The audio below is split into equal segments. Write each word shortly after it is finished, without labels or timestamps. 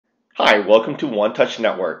Hi, welcome to Onetouch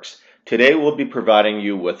Networks. Today we'll be providing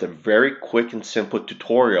you with a very quick and simple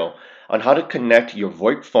tutorial on how to connect your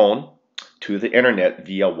VoIP phone to the internet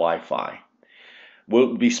via Wi-Fi.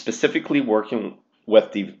 We'll be specifically working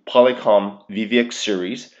with the Polycom VVX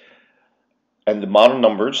series, and the model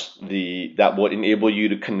numbers that would enable you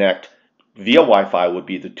to connect via Wi-Fi would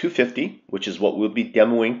be the 250, which is what we'll be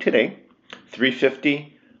demoing today,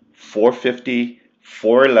 350, 450,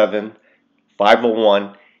 411,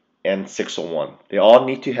 501, and 601. They all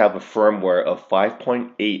need to have a firmware of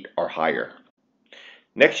 5.8 or higher.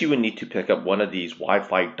 Next, you would need to pick up one of these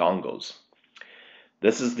Wi-Fi dongles.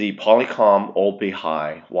 This is the Polycom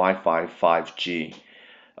Ultra-High Wi-Fi 5G.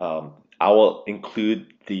 I will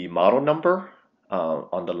include the model number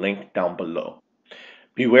on the link down below.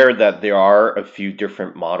 Beware that there are a few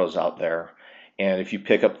different models out there, and if you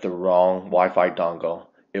pick up the wrong Wi-Fi dongle,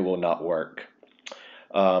 it will not work.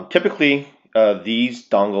 Typically, these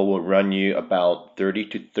dongle will run you about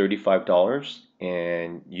 $30 to $35,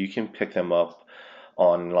 and you can pick them up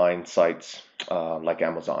online sites like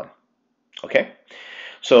Amazon. Okay,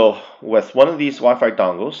 so with one of these Wi-Fi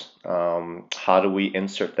dongles, how do we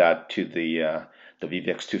insert that to the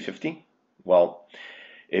VVX350? Well,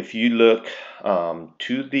 if you look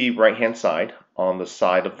to the right hand side, on the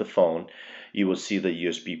side of the phone, you will see the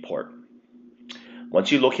USB port.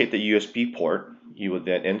 Once you locate the USB port, you will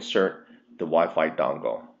then insert the Wi-Fi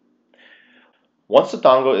dongle. Once the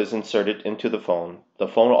dongle is inserted into the phone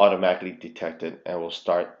will automatically detect it and will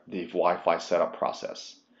start the Wi-Fi setup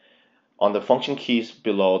process. On the function keys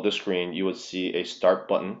below the screen, you will see a start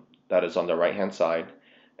button that is on the right hand side,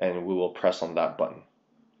 and we will press on that button.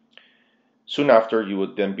 Soon after, you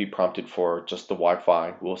would then be prompted for just the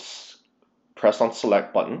Wi-Fi. We'll press on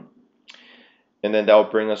select button, and then that will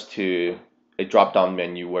bring us to a drop-down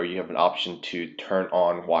menu where you have an option to turn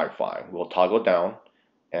on Wi-Fi. We'll toggle down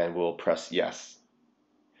and we'll press yes.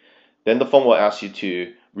 Then the phone will ask you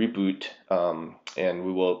to reboot, and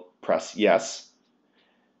we will press yes.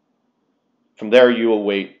 From there, you will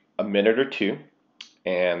wait a minute or two,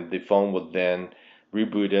 and the phone will then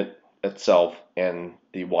reboot itself, and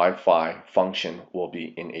the Wi-Fi function will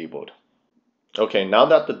be enabled. Okay, now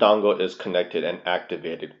that the dongle is connected and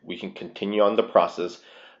activated, we can continue on the process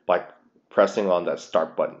by pressing on that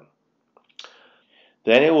start button.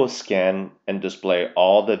 Then it will scan and display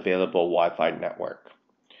all the available Wi-Fi network.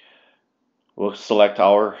 We'll select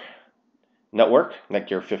our network,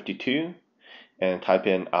 Netgear 52, and type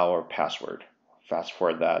in our password. Fast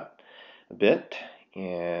forward that a bit,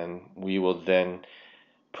 and we will then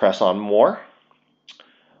press on more,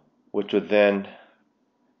 which would then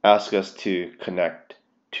ask us to connect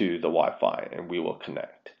to the Wi-Fi, and we will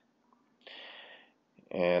connect.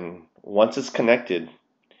 And once it's connected,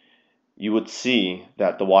 you would see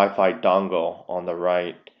that the Wi-Fi dongle on the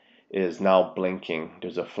right is now blinking.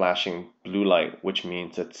 There's a flashing blue light, which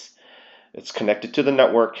means it's connected to the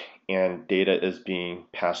network and data is being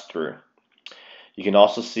passed through. You can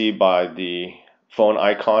also see by the phone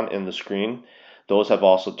icon in the screen, those have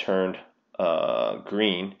also turned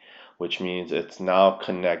green, which means it's now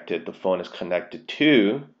connected. The phone is connected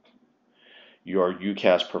to your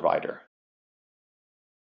UCaaS provider.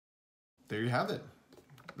 There you have it.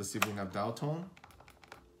 Let's see if we can have dial tone.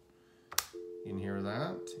 You can hear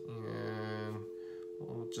that, and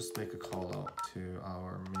we'll just make a call out to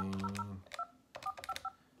our main.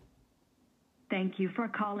 Thank you for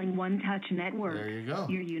calling Onetouch Network. There you go.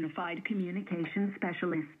 Your unified communication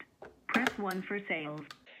specialist. Press 1 for sales.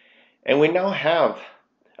 And we now have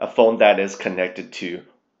a phone that is connected to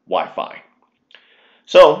Wi-Fi.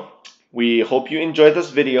 So we hope you enjoyed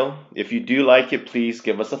this video. If you do like it, please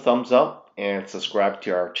give us a thumbs up and subscribe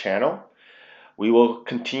to our channel. We will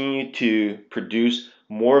continue to produce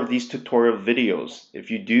more of these tutorial videos. If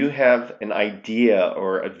you do have an idea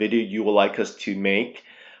or a video you would like us to make,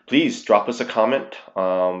 please drop us a comment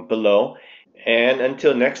below. And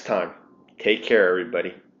until next time, take care,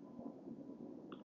 everybody.